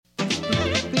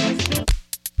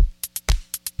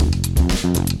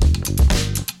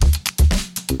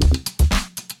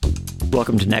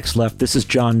Welcome to Next Left. This is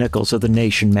John Nichols of The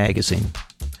Nation magazine.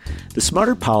 The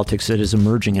smarter politics that is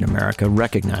emerging in America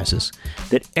recognizes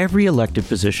that every elected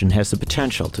position has the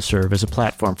potential to serve as a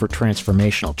platform for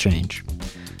transformational change.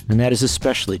 And that is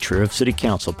especially true of city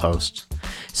council posts.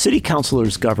 City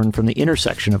councilors govern from the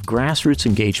intersection of grassroots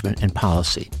engagement and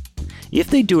policy. If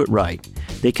they do it right,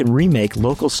 they can remake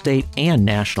local, state, and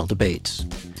national debates.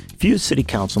 Few city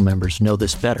council members know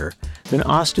this better than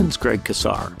Austin's Greg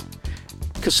Casar.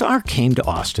 Casar came to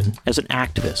Austin as an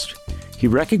activist. He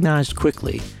recognized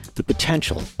quickly the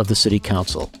potential of the city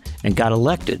council and got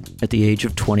elected at the age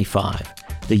of 25,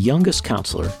 the youngest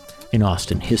councilor in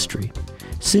Austin history.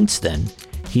 Since then,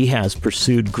 he has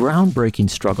pursued groundbreaking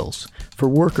struggles for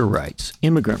worker rights,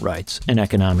 immigrant rights, and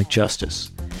economic justice.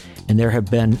 And there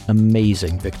have been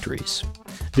amazing victories.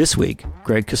 This week,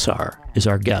 Greg Casar is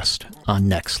our guest on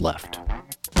Next Left.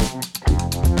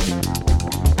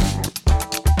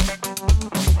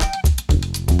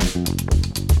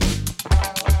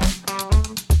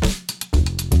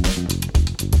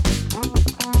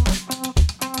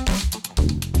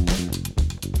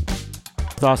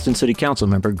 Austin City Council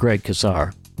member Greg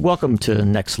Casar. Welcome to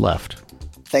Next Left.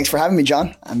 Thanks for having me,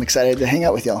 John. I'm excited to hang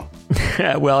out with y'all.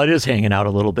 Well, it is hanging out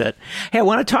a little bit. Hey, I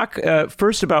want to talk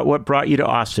first about what brought you to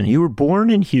Austin. You were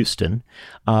born in Houston,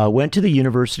 went to the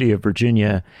University of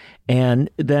Virginia, and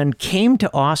then came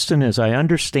to Austin, as I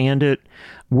understand it,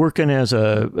 working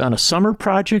on a summer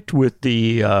project with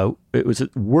the was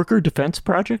it Worker Defense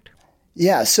Project?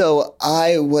 Yeah, so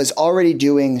I was already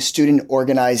doing student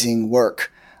organizing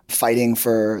work, fighting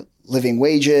for living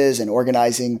wages and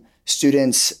organizing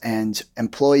students and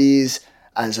employees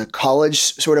as a college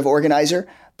sort of organizer.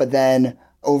 But then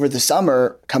over the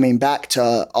summer, coming back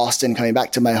to Austin, coming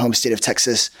back to my home state of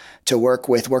Texas to work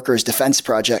with Workers Defense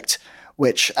Project,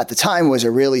 which at the time was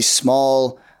a really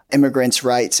small immigrants'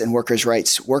 rights and workers'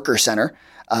 rights worker center,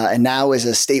 and now is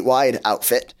a statewide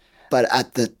outfit. But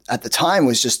at the time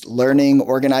was just learning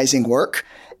organizing work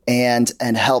and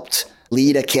helped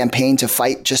lead a campaign to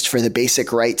fight just for the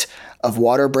basic right of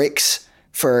water breaks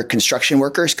for construction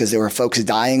workers, because there were folks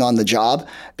dying on the job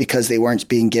because they weren't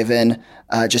being given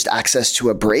just access to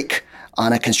a break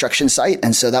on a construction site.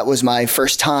 And so that was my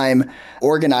first time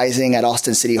organizing at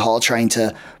Austin City Hall, trying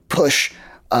to push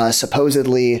a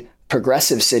supposedly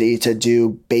progressive city to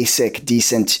do basic,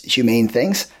 decent, humane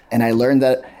things. And I learned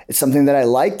that it's something that I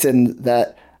liked and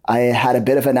that I had a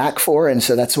bit of a knack for. And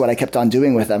so that's what I kept on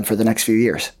doing with them for the next few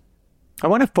years. I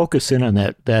want to focus in on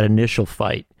that initial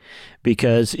fight,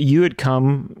 because you had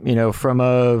come, from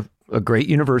a great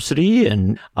university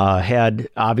and had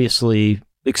obviously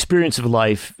experience of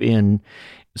life in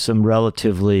some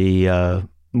relatively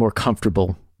more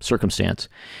comfortable circumstance.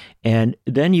 And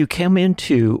then you come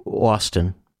into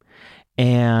Austin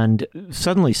and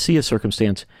suddenly see a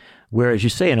circumstance where, as you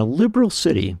say, in a liberal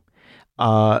city,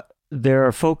 there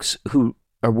are folks who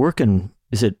are working,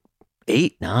 is it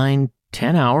 8, 9,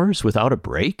 10 hours without a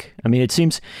break? I mean, it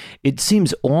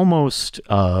seems almost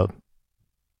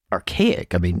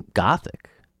archaic. I mean, Gothic.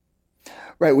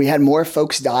 Right. We had more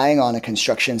folks dying on a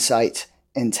construction site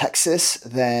in Texas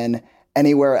than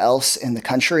anywhere else in the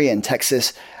country. And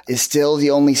Texas is still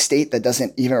the only state that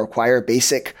doesn't even require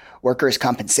basic workers'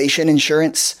 compensation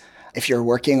insurance if you're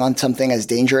working on something as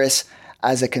dangerous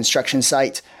as a construction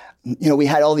site. We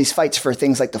had all these fights for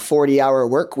things like the 40-hour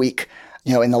work week,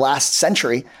 in the last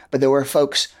century, but there were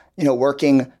folks,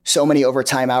 working so many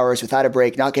overtime hours without a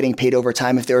break, not getting paid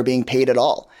overtime if they were being paid at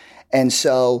all. And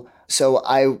so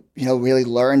I, really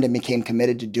learned and became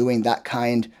committed to doing that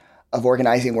kind of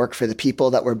organizing work for the people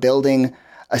that were building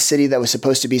a city that was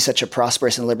supposed to be such a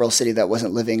prosperous and liberal city that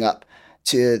wasn't living up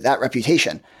to that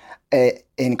reputation.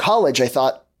 In college, I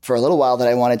thought for a little while that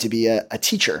I wanted to be a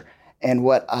teacher. And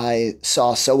what I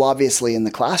saw so obviously in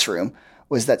the classroom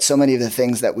was that so many of the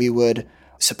things that we would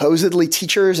supposedly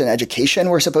teachers and education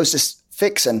were supposed to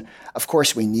fix. And of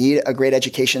course, we need a great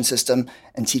education system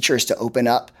and teachers to open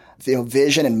up the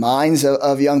vision and minds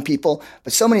of young people.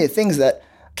 But so many of the things that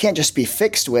can't just be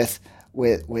fixed with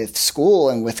school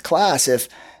and with class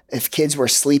if kids were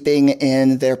sleeping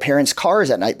in their parents'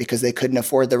 cars at night because they couldn't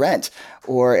afford the rent,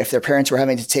 or if their parents were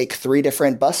having to take 3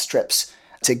 different bus trips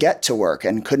to get to work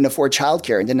and couldn't afford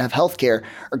childcare and didn't have health care,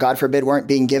 or God forbid, weren't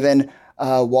being given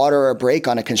water or a break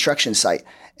on a construction site.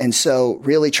 And so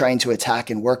really trying to attack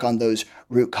and work on those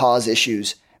root cause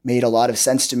issues made a lot of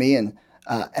sense to me. And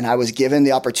I was given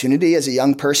the opportunity as a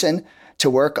young person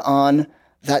to work on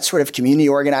that sort of community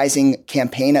organizing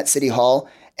campaign at City Hall.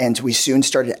 And we soon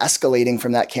started escalating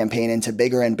from that campaign into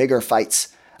bigger and bigger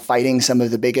fights, fighting some of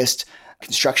the biggest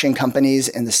construction companies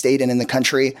in the state and in the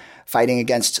country, fighting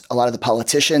against a lot of the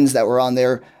politicians that were on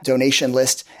their donation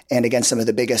list and against some of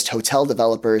the biggest hotel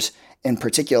developers in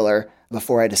particular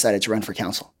before I decided to run for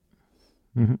council.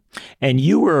 Mm-hmm. And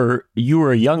you were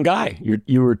a young guy.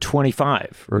 You were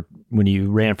 25 or when you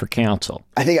ran for council.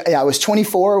 I think I was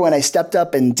 24 when I stepped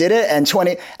up and did it, and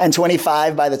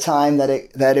 25 by the time that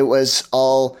it was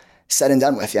all said and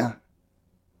done with. Yeah.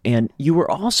 And you were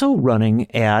also running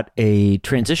at a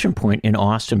transition point in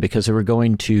Austin because they were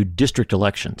going to district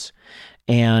elections.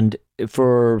 And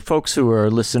for folks who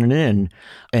are listening in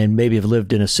and maybe have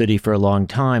lived in a city for a long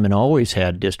time and always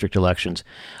had district elections,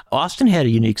 Austin had a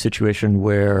unique situation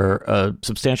where a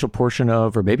substantial portion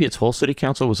of, or maybe its whole city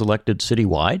council was elected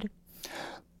citywide.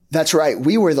 That's right.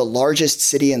 We were the largest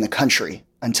city in the country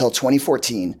until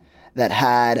 2014 that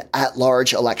had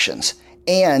at-large elections.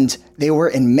 And they were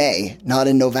in May, not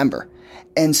in November.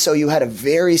 And so you had a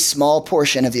very small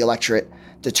portion of the electorate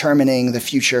determining the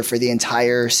future for the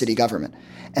entire city government.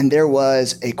 And there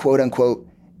was a quote unquote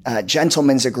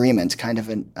gentleman's agreement, kind of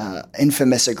an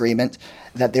infamous agreement,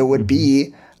 that there would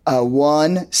be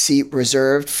one seat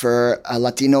reserved for a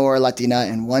Latino or Latina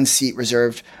and one seat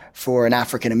reserved for an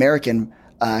African American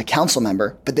council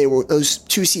member. But those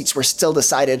two seats were still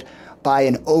decided by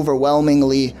an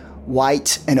overwhelmingly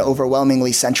white and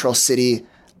overwhelmingly central city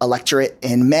electorate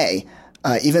in May,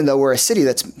 even though we're a city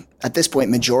that's at this point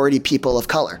majority people of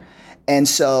color. And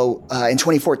so in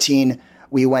 2014,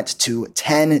 we went to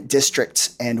 10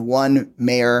 districts and one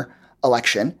mayor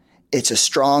election. It's a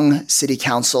strong city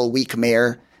council, weak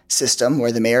mayor system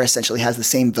where the mayor essentially has the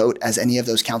same vote as any of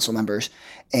those council members.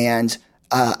 And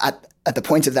at the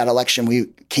point of that election, we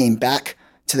came back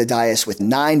to the dais with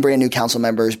 9 brand new council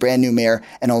members, brand new mayor,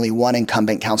 and only one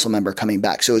incumbent council member coming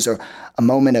back. So it was a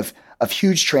moment of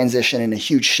huge transition and a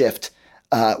huge shift,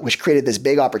 which created this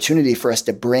big opportunity for us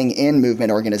to bring in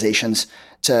movement organizations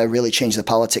to really change the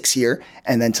politics here,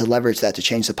 and then to leverage that to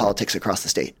change the politics across the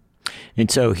state. And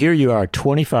so here you are,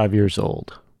 25 years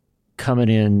old, coming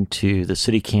into the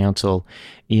city council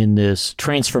in this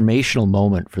transformational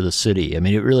moment for the city. I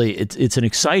mean, it's an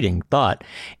exciting thought.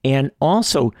 And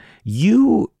also,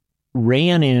 you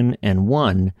ran in and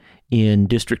won in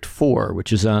District 4,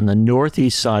 which is on the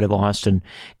northeast side of Austin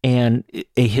and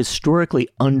a historically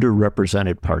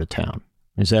underrepresented part of town.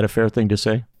 Is that a fair thing to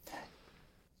say?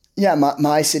 Yeah,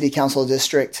 my city council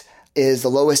district is the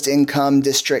lowest income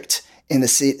district in the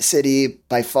city,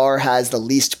 by far has the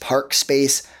least park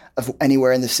space of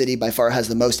anywhere in the city, by far has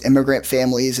the most immigrant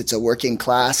families. It's a working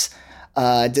class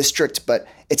district, but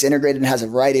it's integrated and has a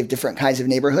variety of different kinds of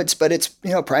neighborhoods, but it's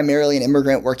primarily an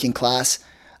immigrant working class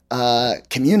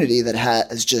community that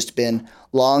has just been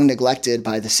long neglected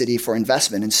by the city for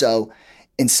investment. And so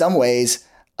in some ways,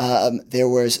 there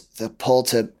was the pull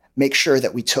to make sure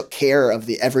that we took care of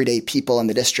the everyday people in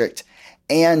the district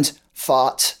and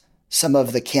fought some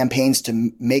of the campaigns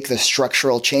to make the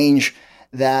structural change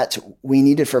that we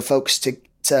needed for folks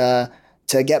to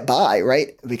get by,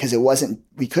 right? Because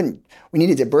we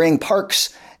needed to bring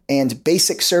parks and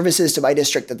basic services to my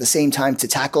district at the same time to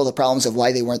tackle the problems of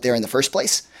why they weren't there in the first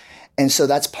place. And so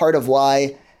that's part of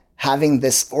why having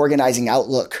this organizing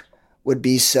outlook would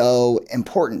be so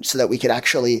important, so that we could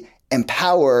actually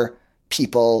empower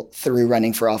people through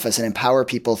running for office and empower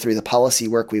people through the policy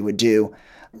work we would do,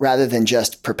 rather than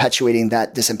just perpetuating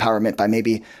that disempowerment by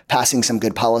maybe passing some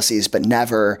good policies, but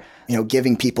never,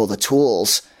 giving people the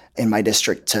tools in my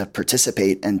district to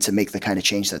participate and to make the kind of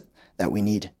change that we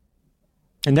need.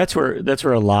 And that's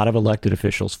where a lot of elected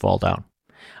officials fall down.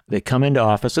 They come into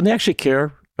office and they actually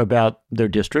care about their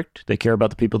district. They care about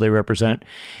the people they represent,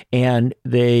 and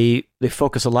they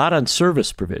focus a lot on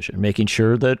service provision, making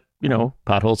sure that,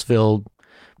 potholes filled,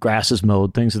 grass is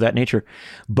mowed, things of that nature.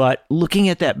 But looking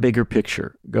at that bigger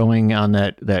picture, going on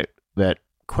that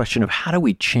question of how do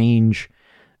we change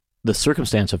the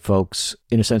circumstance of folks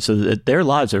in a sense so that their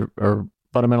lives are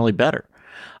fundamentally better.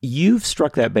 You've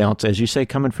struck that balance, as you say,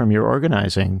 coming from your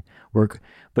organizing work,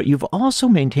 but you've also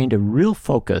maintained a real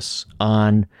focus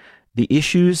on the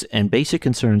issues and basic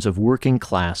concerns of working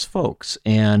class folks.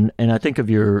 And I think of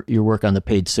your work on the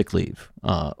paid sick leave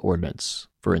ordinance,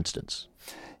 for instance.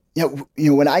 Yeah,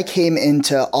 when I came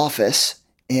into office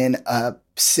in a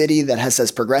city that has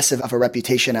as progressive of a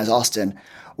reputation as Austin,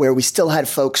 where we still had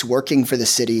folks working for the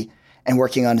city and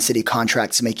working on city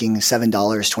contracts making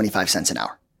 $7.25 an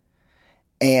hour.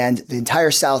 And the entire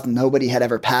South, nobody had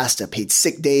ever passed a paid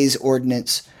sick days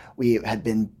ordinance. We had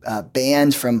been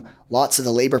banned from lots of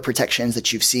the labor protections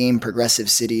that you've seen progressive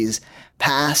cities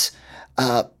pass.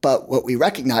 But what we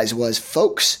recognized was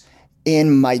folks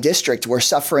in my district were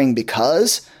suffering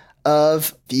because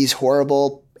of these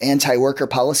horrible anti-worker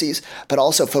policies, but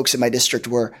also folks in my district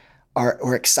were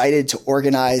excited to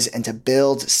organize and to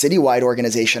build citywide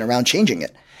organization around changing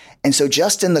it. And so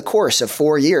just in the course of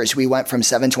 4 years, we went from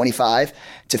 $7.25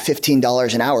 to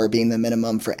 $15 an hour being the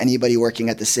minimum for anybody working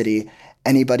at the city,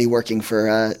 anybody working for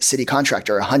a city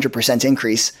contractor, 100%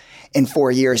 increase in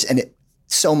 4 years. And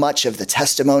so much of the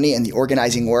testimony and the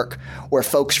organizing work were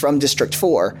folks from District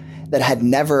 4 that had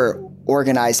never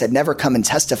organized, had never come and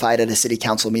testified at a city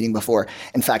council meeting before.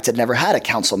 In fact, had never had a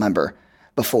council member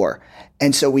before.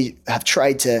 And so we have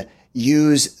tried to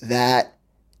use that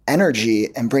energy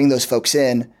and bring those folks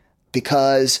in,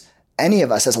 because any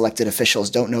of us as elected officials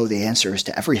don't know the answers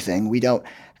to everything. We don't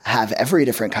have every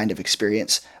different kind of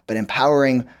experience, but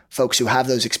empowering folks who have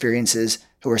those experiences,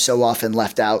 who are so often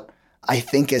left out, I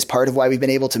think is part of why we've been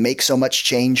able to make so much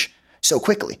change so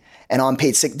quickly. And on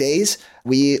paid sick days,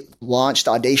 we launched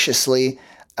audaciously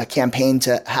a campaign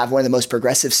to have one of the most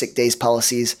progressive sick days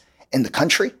policies in the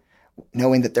country,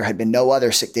 knowing that there had been no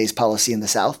other sick days policy in the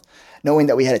South, knowing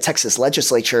that we had a Texas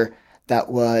legislature that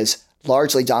was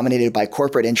largely dominated by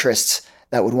corporate interests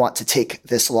that would want to take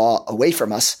this law away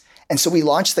from us. And so we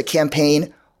launched the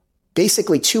campaign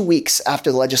basically 2 weeks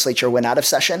after the legislature went out of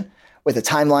session, with a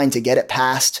timeline to get it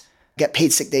passed, get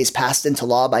paid sick days passed into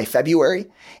law by February,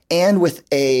 and with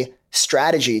a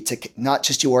strategy to not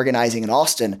just do organizing in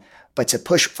Austin, but to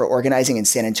push for organizing in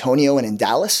San Antonio and in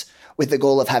Dallas, with the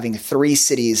goal of having 3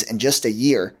 cities in just a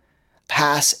year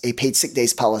pass a paid sick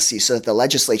days policy so that the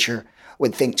legislature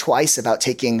would think twice about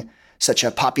taking such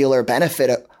a popular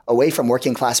benefit away from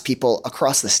working class people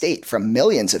across the state, from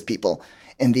millions of people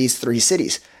in these 3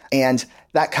 cities. And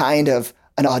that kind of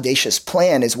an audacious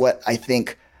plan is what I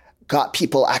think got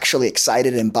people actually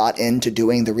excited and bought into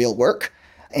doing the real work.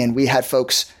 And we had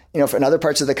folks, from other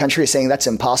parts of the country saying that's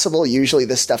impossible. Usually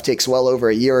this stuff takes well over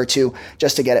a year or 2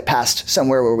 just to get it passed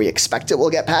somewhere where we expect it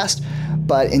will get passed.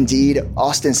 But indeed,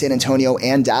 Austin, San Antonio,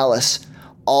 and Dallas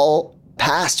all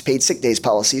passed paid sick days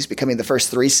policies, becoming the first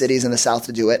 3 cities in the South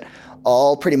to do it,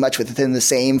 all pretty much within the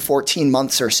same 14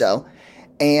 months or so.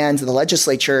 And the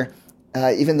legislature,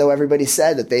 even though everybody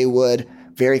said that they would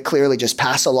very clearly just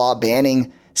pass a law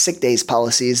banning sick days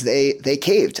policies, they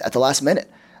caved at the last minute,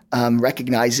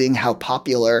 recognizing how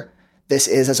popular this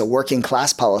is as a working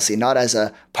class policy, not as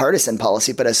a partisan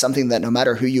policy, but as something that no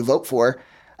matter who you vote for,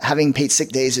 having paid sick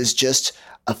days is just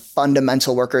a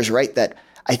fundamental workers' right that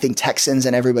I think Texans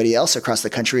and everybody else across the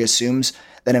country assumes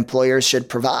that employers should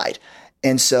provide.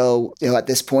 And so, at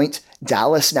this point,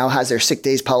 Dallas now has their sick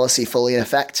days policy fully in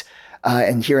effect.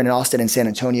 And here in Austin and San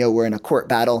Antonio, we're in a court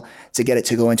battle to get it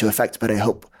to go into effect, but I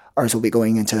hope ours will be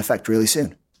going into effect really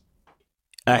soon.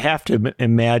 I have to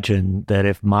imagine that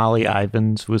if Molly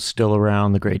Ivins was still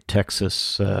around, the great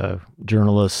Texas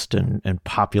journalist and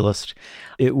populist,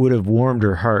 it would have warmed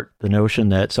her heart, the notion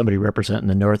that somebody representing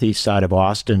the northeast side of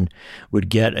Austin would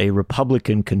get a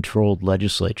Republican-controlled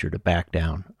legislature to back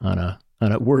down on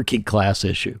a working class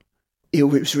issue. It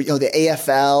was, the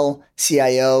AFL,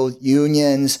 CIO,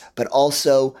 unions, but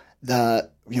also the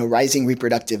rising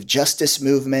reproductive justice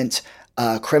movement,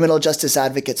 criminal justice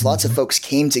advocates, lots of folks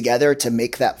came together to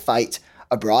make that fight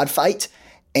a broad fight.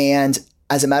 And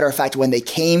as a matter of fact, when they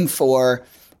came for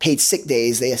paid sick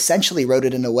days, they essentially wrote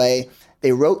it in a way,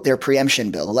 they wrote their preemption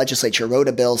bill. The legislature wrote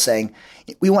a bill saying,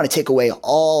 we want to take away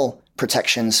all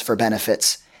protections for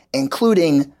benefits,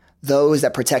 including those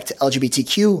that protect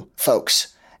LGBTQ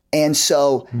folks. And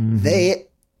so they,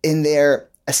 in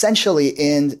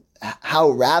how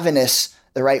ravenous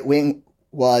the right wing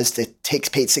was to take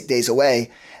paid sick days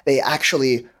away, they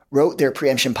actually wrote their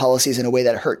preemption policies in a way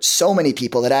that hurt so many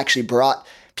people that actually brought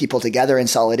people together in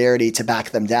solidarity to back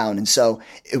them down. And so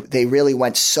they really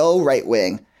went so right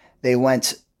wing, they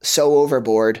went so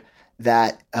overboard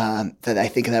that I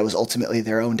think that was ultimately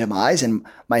their own demise. And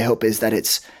my hope is that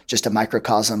it's just a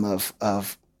microcosm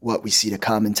of what we see to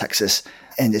come in Texas,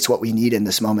 and it's what we need in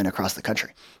this moment across the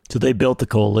country. So they built the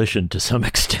coalition to some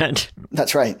extent.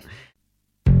 That's right.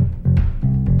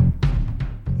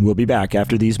 We'll be back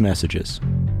after these messages.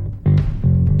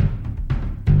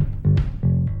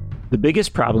 The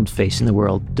biggest problems facing the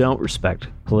world don't respect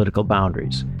political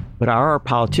boundaries, but are our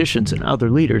politicians and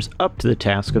other leaders up to the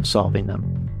task of solving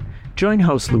them? Join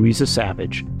host Louisa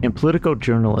Savage and political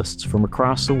journalists from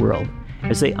across the world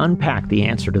as they unpack the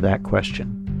answer to that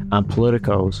question on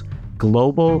Politico's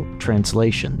Global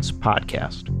Translations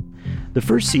podcast. The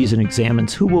first season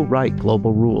examines who will write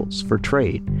global rules for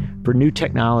trade, for new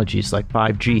technologies like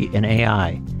 5G and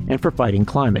AI, and for fighting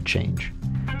climate change.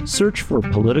 Search for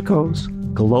Politico's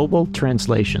Global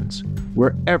Translations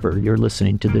wherever you're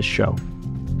listening to this show.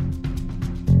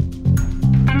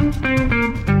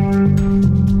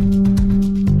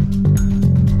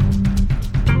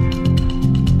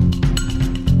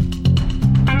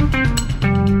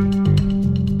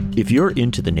 If you're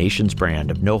into the nation's brand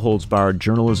of no-holds-barred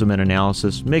journalism and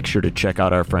analysis, make sure to check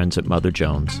out our friends at Mother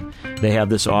Jones. They have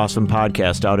this awesome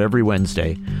podcast out every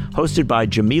Wednesday, hosted by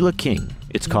Jamila King.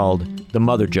 It's called The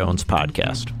Mother Jones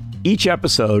Podcast. Each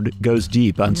episode goes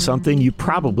deep on something you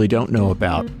probably don't know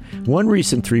about. One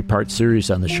recent 3-part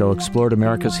series on the show explored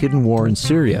America's hidden war in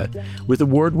Syria with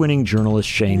award-winning journalist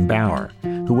Shane Bauer,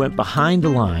 who went behind the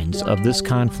lines of this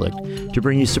conflict to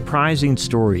bring you surprising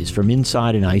stories from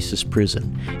inside an ISIS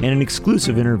prison and an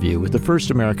exclusive interview with the first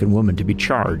American woman to be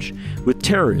charged with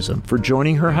terrorism for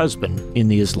joining her husband in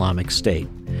the Islamic State.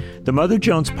 The Mother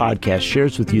Jones podcast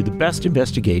shares with you the best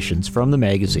investigations from the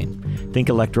magazine. Think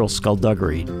electoral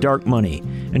skullduggery, dark money,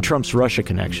 and Trump's Russia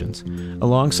connections,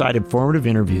 alongside informative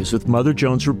interviews with Mother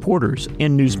Jones reporters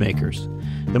and newsmakers.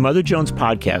 The Mother Jones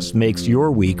podcast makes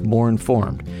your week more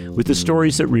informed with the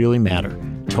stories that really matter,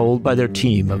 told by their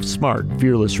team of smart,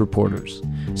 fearless reporters.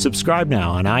 Subscribe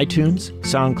now on iTunes,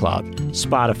 SoundCloud,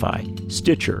 Spotify,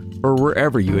 Stitcher, or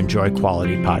wherever you enjoy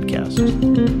quality podcasts.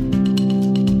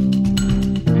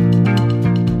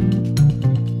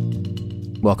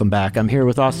 Welcome back. I'm here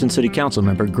with Austin City Council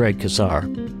member Greg Casar.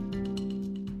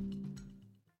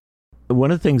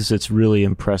 One of the things that's really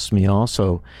impressed me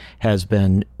also has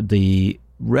been the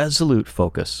resolute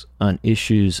focus on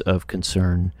issues of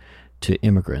concern to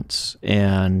immigrants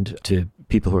and to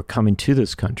people who are coming to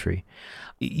this country.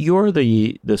 You're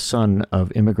the son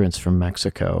of immigrants from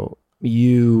Mexico.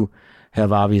 You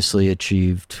have obviously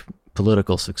achieved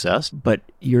political success, but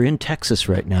you're in Texas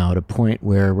right now at a point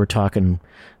where we're talking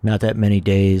not that many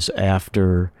days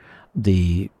after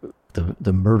the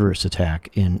murderous attack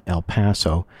in El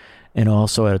Paso, and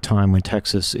also at a time when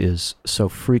Texas is so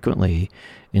frequently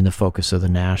in the focus of the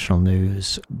national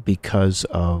news because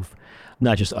of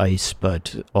not just ICE,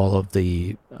 but all of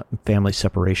the family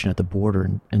separation at the border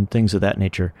and things of that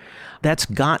nature. That's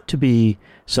got to be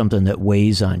something that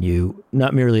weighs on you,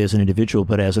 not merely as an individual,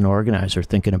 but as an organizer,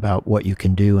 thinking about what you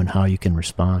can do and how you can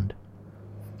respond.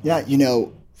 Yeah,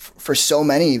 for so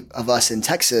many of us in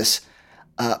Texas,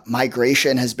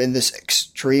 migration has been this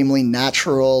extremely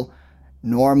natural,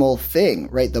 normal thing,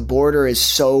 right? The border is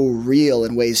so real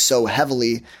and weighs so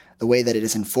heavily the way that it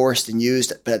is enforced and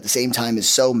used, but at the same time is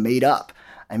so made up.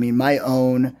 I mean, my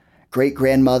own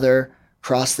great-grandmother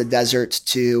crossed the desert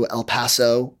to El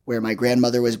Paso, where my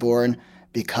grandmother was born,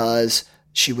 because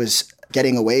she was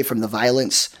getting away from the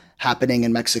violence happening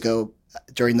in Mexico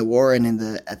during the war and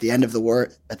at the end of the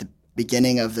war, at the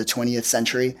beginning of the 20th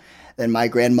century. Then my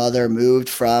grandmother moved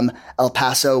from El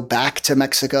Paso back to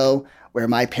Mexico, where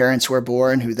my parents were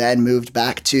born, who then moved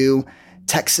back to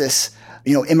Texas.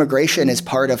 Immigration is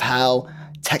part of how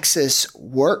Texas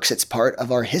works. It's part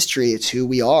of our history. It's who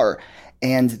we are.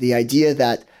 And the idea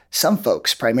that some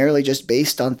folks, primarily just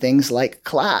based on things like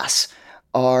class,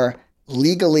 are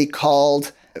legally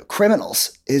called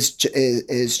criminals is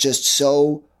just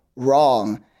so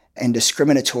wrong and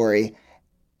discriminatory.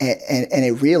 And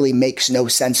it really makes no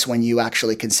sense when you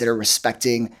actually consider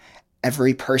respecting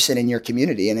every person in your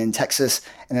community. And in Texas,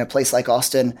 and in a place like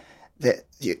Austin,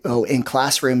 in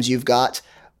classrooms, you've got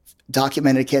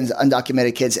documented kids,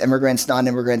 undocumented kids, immigrants,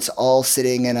 non-immigrants, all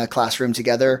sitting in a classroom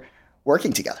together,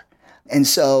 working together. And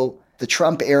so the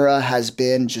Trump era has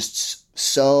been just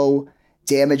so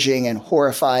damaging and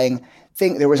horrifying.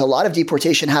 There was a lot of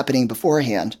deportation happening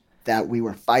beforehand that we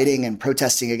were fighting and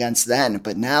protesting against then.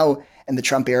 But now in the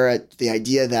Trump era, the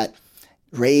idea that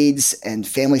raids and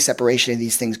family separation of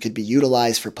these things could be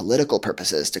utilized for political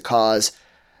purposes to cause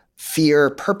fear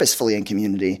purposefully in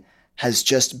community has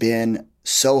just been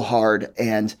so hard.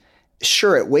 And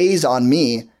sure, it weighs on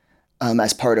me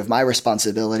as part of my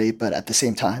responsibility, but at the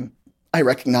same time, I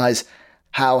recognize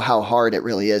how hard it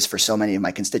really is for so many of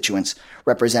my constituents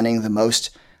representing the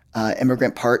most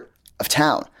immigrant part of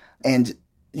town. And,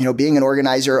 being an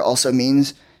organizer also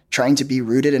means trying to be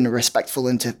rooted and respectful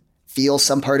and to feel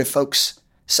some part of folks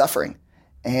suffering.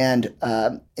 And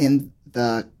in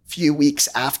the few weeks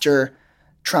after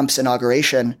Trump's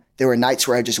inauguration, there were nights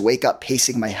where I just wake up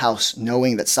pacing my house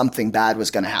knowing that something bad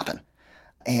was going to happen.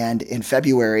 And in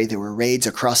February, there were raids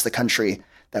across the country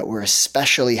that were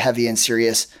especially heavy and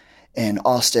serious in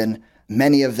Austin.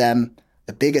 Many of them,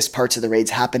 the biggest parts of the raids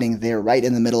happening there right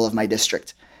in the middle of my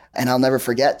district. And I'll never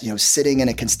forget, sitting in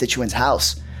a constituent's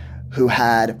house who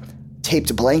had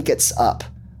taped blankets up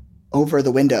over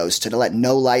the windows to let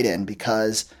no light in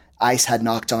because ICE had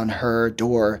knocked on her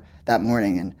door that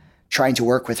morning, and trying to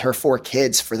work with her 4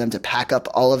 kids for them to pack up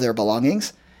all of their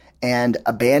belongings and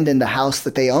abandon the house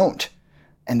that they owned.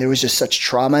 And there was just such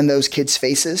trauma in those kids'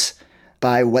 faces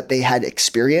by what they had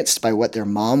experienced, by what their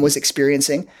mom was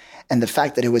experiencing, and the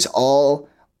fact that it was all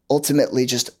ultimately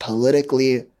just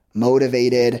politically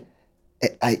motivated.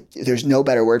 There's no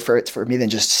better word for it for me than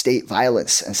just state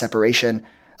violence and separation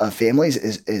of families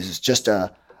is just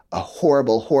a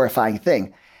horrible, horrifying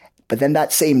thing. But then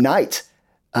that same night,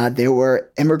 there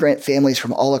were immigrant families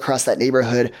from all across that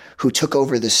neighborhood who took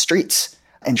over the streets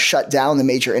and shut down the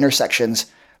major intersections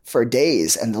for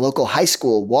days. And the local high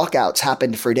school walkouts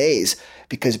happened for days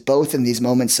because both in these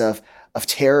moments of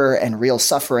terror and real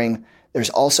suffering, there's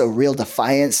also real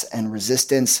defiance and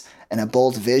resistance and a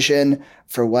bold vision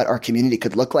for what our community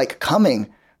could look like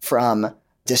coming from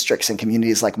districts and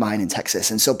communities like mine in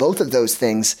Texas. And so both of those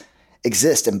things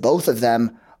exist and both of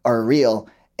them are real.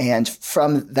 And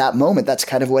from that moment, that's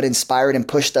kind of what inspired and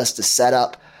pushed us to set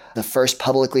up the first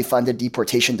publicly funded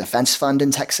deportation defense fund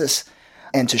in Texas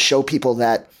and to show people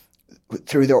that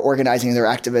through their organizing, their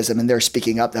activism, and their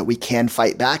speaking up that we can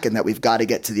fight back and that we've got to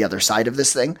get to the other side of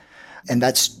this thing. And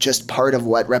that's just part of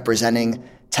what representing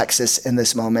Texas in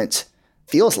this moment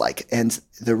feels like. And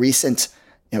the recent,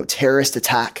 terrorist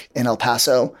attack in El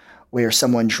Paso, where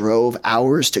someone drove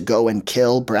hours to go and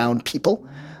kill brown people,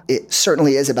 it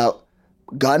certainly is about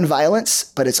gun violence,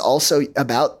 but it's also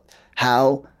about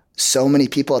how so many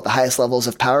people at the highest levels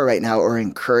of power right now are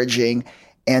encouraging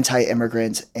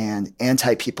anti-immigrant and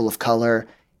anti-people of color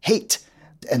hate.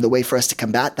 And the way for us to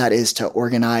combat that is to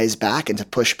organize back and to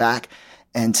push back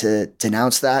and to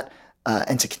denounce that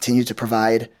and to continue to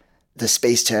provide the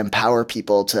space to empower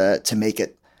people to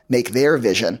make their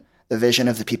vision, the vision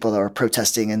of the people that were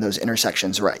protesting in those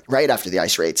intersections right after the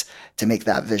ICE raids, to make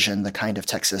that vision the kind of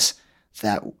Texas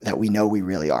that we know we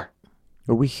really are.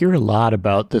 Well, we hear a lot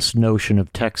about this notion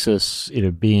of Texas,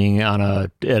 being at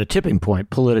a tipping point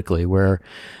politically, where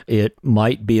it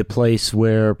might be a place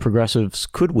where progressives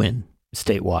could win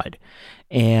statewide.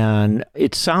 And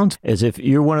it sounds as if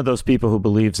you're one of those people who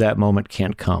believes that moment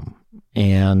can't come,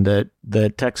 and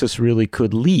that Texas really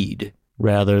could lead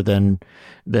rather than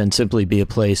simply be a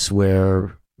place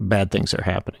where bad things are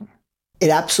happening. It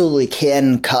absolutely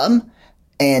can come.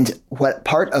 And what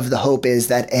part of the hope is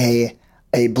that a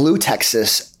blue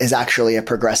Texas is actually a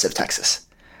progressive Texas,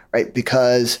 right?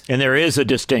 And there is a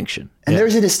distinction. And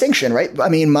there's a distinction, right? I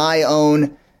mean, my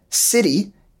own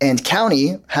city and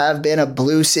county have been a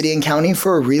blue city and county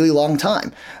for a really long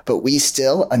time. But we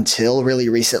still, until really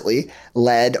recently,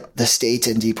 led the state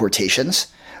in deportations.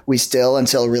 We still,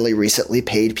 until really recently,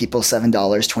 paid people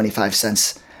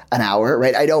 $7.25 an hour,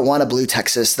 right? I don't want a blue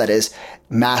Texas that is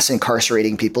mass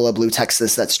incarcerating people, a blue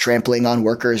Texas that's trampling on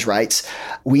workers' rights.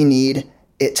 We need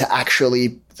it to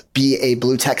actually be a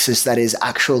blue Texas that is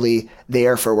actually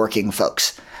there for working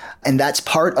folks. And that's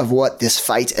part of what this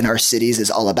fight in our cities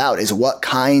is all about, is what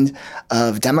kind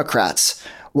of Democrats,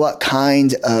 what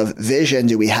kind of vision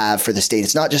do we have for the state?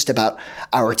 It's not just about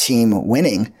our team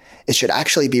winning. It should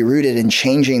actually be rooted in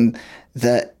changing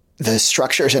the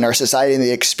structures in our society and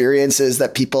the experiences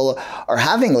that people are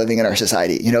having living in our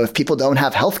society. If people don't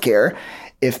have healthcare,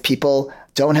 if people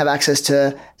don't have access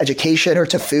to education or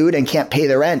to food and can't pay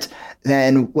the rent,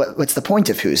 then what's the point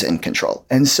of who's in control?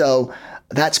 And so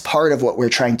that's part of what we're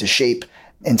trying to shape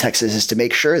in Texas, is to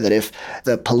make sure that if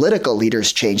the political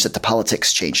leaders change, that the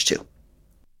politics change too.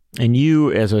 And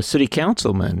you, as a city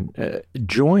councilman,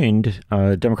 joined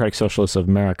Democratic Socialists of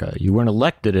America. You weren't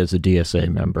elected as a DSA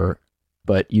member,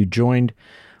 but you joined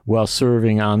while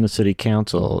serving on the city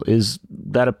council. Is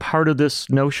that a part of this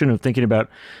notion of thinking about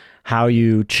how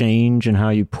you change and how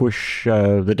you push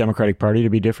the Democratic Party to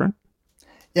be different?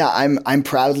 Yeah, I'm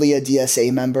proudly a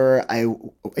DSA member. I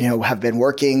have been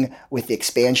working with the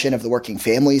expansion of the Working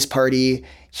Families Party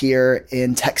here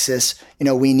in Texas.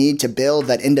 We need to build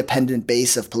that independent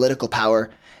base of political power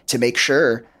to make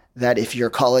sure that if you're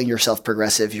calling yourself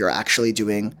progressive, you're actually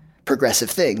doing progressive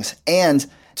things, and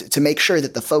to make sure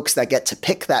that the folks that get to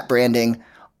pick that branding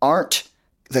aren't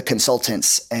the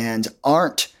consultants and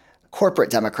aren't corporate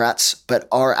Democrats, but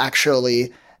are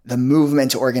actually the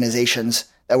movement organizations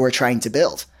that we're trying to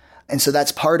build. And so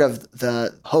that's part of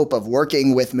the hope of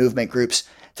working with movement groups,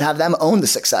 to have them own the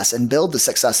success and build the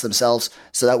success themselves,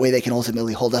 so that way they can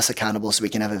ultimately hold us accountable, so we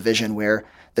can have a vision where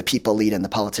the people lead and the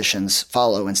politicians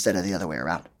follow instead of the other way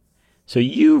around. So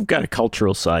you've got a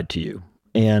cultural side to you.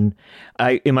 And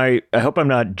I hope I'm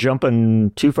not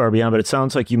jumping too far beyond, but it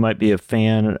sounds like you might be a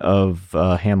fan of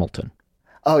Hamilton.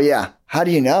 Oh, yeah. How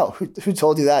do you know? Who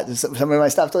told you that? Did somebody on my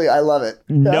staff tell you? I love it.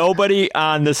 Nobody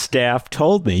on the staff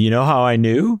told me. You know how I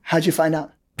knew? How'd you find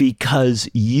out? Because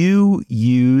you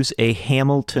use a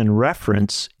Hamilton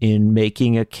reference in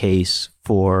making a case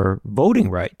for voting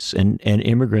rights and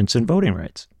immigrants and voting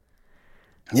rights.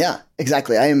 Yeah,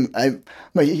 exactly. I'm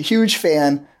a huge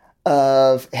fan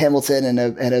of Hamilton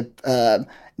and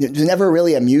never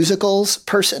really a musicals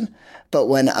person, But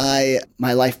when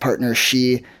my life partner,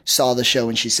 she saw the show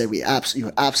and she said, you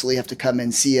absolutely have to come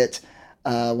and see it.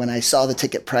 When I saw the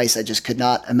ticket price, I just could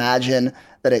not imagine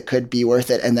that it could be worth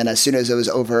it. And then as soon as it was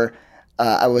over,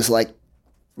 I was like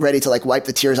ready to like wipe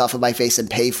the tears off of my face and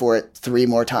pay for it 3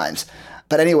 more times.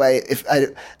 But anyway, if I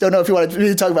don't know if you want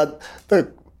to talk about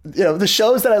the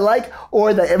shows that I like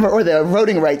or the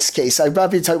voting rights case. I'd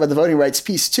probably talk about the voting rights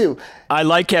piece too. I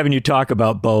like having you talk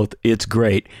about both. It's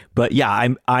great. But yeah,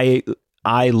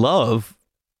 I love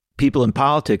people in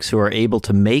politics who are able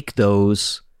to make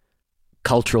those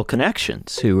cultural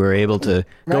connections, who are able to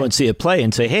go and see a play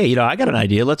and say, hey, I got an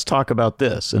idea. Let's talk about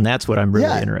this. And that's what I'm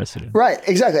really interested in. Right.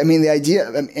 Exactly. I mean, the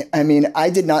idea, I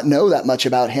did not know that much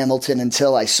about Hamilton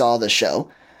until I saw the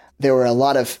show. There were a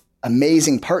lot of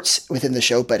amazing parts within the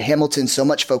show, but Hamilton so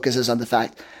much focuses on the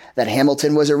fact that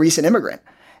Hamilton was a recent immigrant.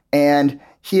 And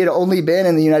he had only been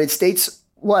in the United States,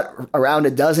 around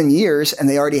a dozen years, and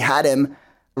they already had him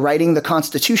writing the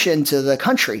Constitution to the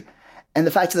country. And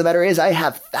the fact of the matter is, I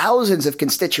have thousands of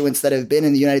constituents that have been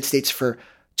in the United States for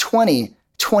 20,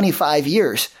 25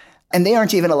 years, and they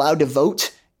aren't even allowed to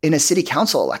vote in a city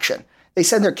council election. They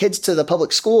send their kids to the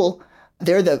public school.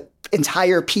 They're the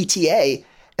entire PTA,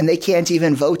 and they can't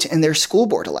even vote in their school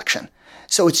board election.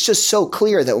 So it's just so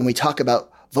clear that when we talk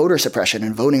about voter suppression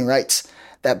and voting rights,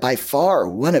 that by far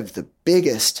one of the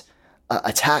biggest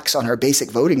attacks on our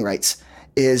basic voting rights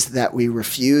is that we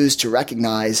refuse to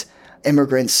recognize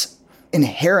immigrants'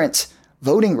 inherent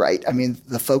voting right. I mean,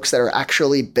 the folks that are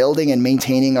actually building and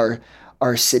maintaining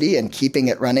our city and keeping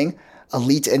it running,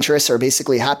 elite interests are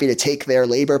basically happy to take their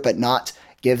labor but not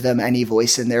give them any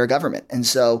voice in their government. And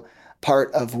so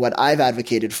part of what I've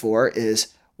advocated for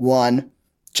is, 1,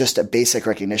 just a basic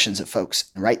recognition of folks'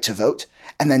 right to vote,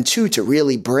 and then 2, to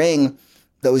really bring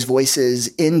those voices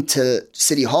into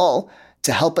City Hall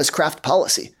to help us craft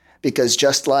policy. Because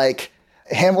just like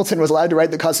Hamilton was allowed to write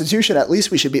the Constitution, at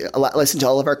least we should listen to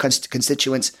all of our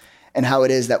constituents and how it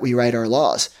is that we write our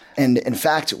laws. And in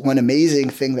fact, one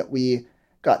amazing thing that we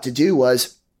got to do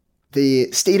was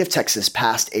the state of Texas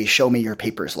passed a Show Me Your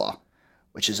Papers law,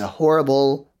 which is a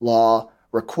horrible law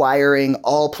requiring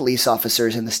all police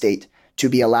officers in the state to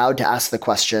be allowed to ask the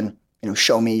question,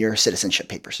 show me your citizenship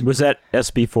papers. Was that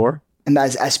SB 4? And that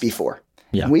is SB 4.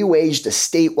 Yeah. And we waged a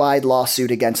statewide lawsuit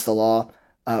against the law.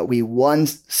 We won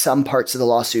some parts of the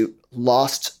lawsuit,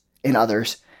 lost in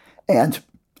others. And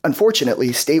unfortunately,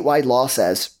 statewide law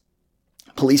says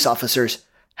police officers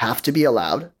have to be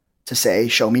allowed to say,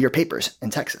 show me your papers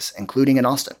in Texas, including in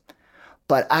Austin.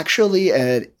 But actually,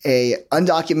 a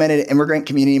undocumented immigrant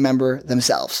community member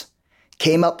themselves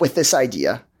came up with this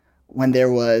idea when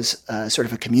there was sort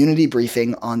of a community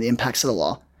briefing on the impacts of the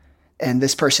law. And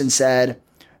this person said,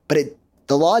 but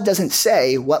the law doesn't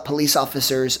say what police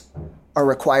officers are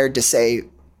required to say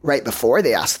right before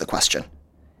they ask the question.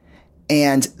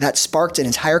 And that sparked an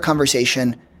entire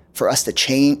conversation for us to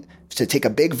take a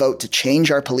big vote to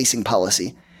change our policing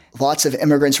policy. Lots of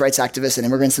immigrants' rights activists and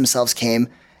immigrants themselves came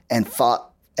and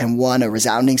fought and won a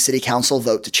resounding city council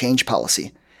vote to change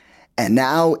policy. And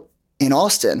now in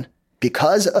Austin,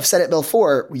 because of Senate Bill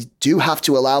 4, we do have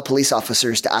to allow police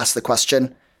officers to ask the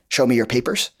question, show me your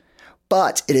papers.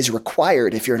 But it is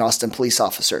required, if you're an Austin police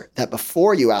officer, that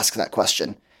before you ask that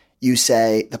question, you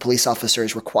say, the police officer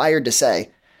is required to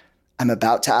say, I'm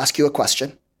about to ask you a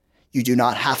question. You do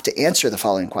not have to answer the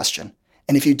following question.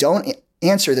 And if you don't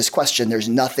answer this question, there's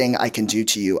nothing I can do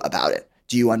to you about it.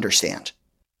 Do you understand?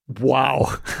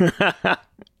 Wow.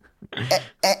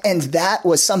 And that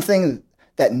was something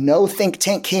that no think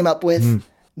tank came up with,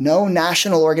 no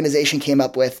national organization came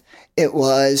up with. It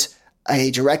was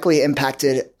a directly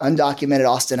impacted, undocumented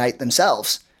Austinite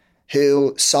themselves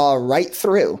who saw right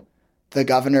through the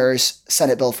governor's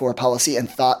Senate Bill 4 policy and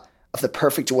thought of the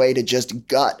perfect way to just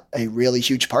gut a really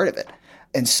huge part of it.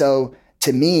 And so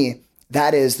to me,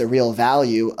 that is the real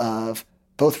value of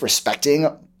both respecting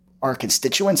our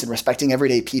constituents and respecting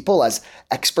everyday people as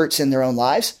experts in their own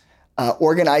lives,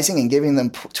 organizing and giving them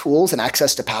tools and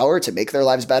access to power to make their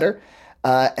lives better.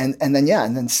 And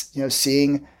then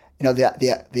seeing,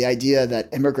 the idea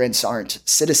that immigrants aren't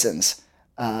citizens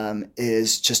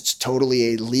is just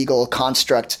totally a legal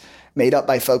construct made up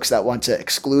by folks that want to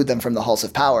exclude them from the halls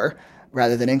of power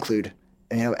rather than include,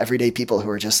 everyday people who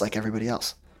are just like everybody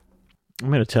else. I'm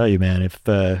going to tell you, man, if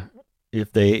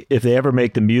they ever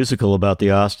make the musical about the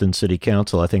Austin City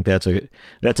Council, I think that's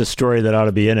a story that ought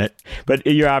to be in it. But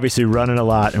you're obviously running a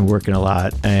lot and working a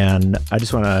lot, and I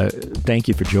just want to thank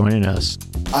you for joining us.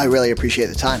 I really appreciate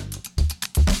the time.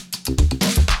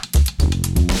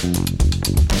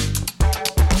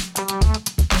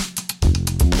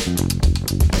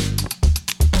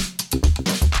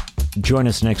 Join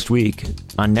us next week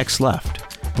on Next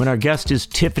Left, when our guest is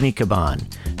Tiffany Caban,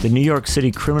 the New York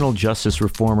City criminal justice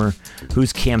reformer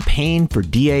whose campaign for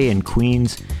DA in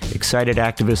Queens excited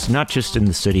activists not just in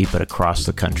the city, but across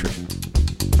the country.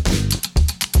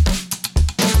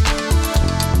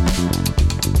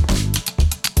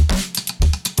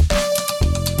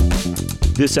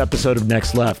 This episode of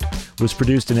Next Left was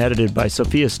produced and edited by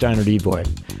Sophia Steiner-Devoy.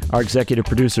 Our executive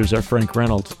producers are Frank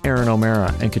Reynolds, Aaron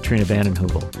O'Mara, and Katrina Vanden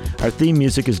Heuvel. Our theme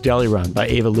music is Deli Run by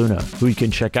Ava Luna, who you can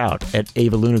check out at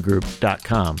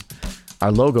avalunagroup.com.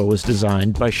 Our logo was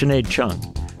designed by Sinead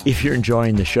Chung. If you're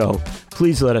enjoying the show,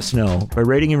 please let us know by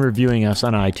rating and reviewing us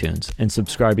on iTunes and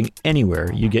subscribing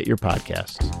anywhere you get your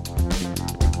podcasts.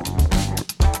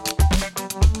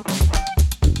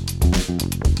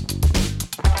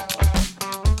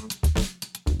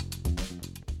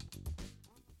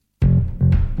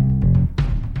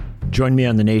 Join me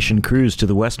on the Nation cruise to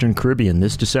the Western Caribbean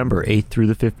this December 8th through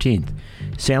the 15th,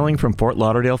 sailing from Fort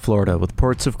Lauderdale, Florida, with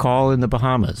ports of call in the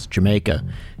Bahamas, Jamaica,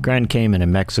 Grand Cayman,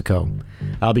 and Mexico.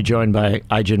 I'll be joined by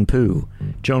Ai-jen Poo,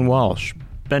 Joan Walsh,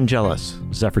 Ben Jealous,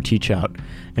 Zephyr Teachout,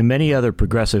 and many other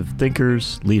progressive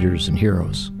thinkers, leaders, and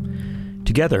heroes.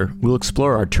 Together, we'll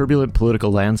explore our turbulent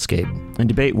political landscape and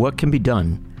debate what can be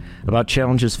done about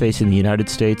challenges facing the United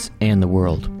States and the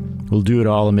world. We'll do it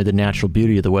all amid the natural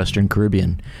beauty of the Western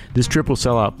Caribbean. This trip will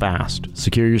sell out fast.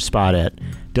 Secure your spot at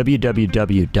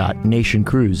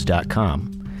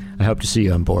www.nationcruise.com. I hope to see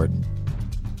you on board.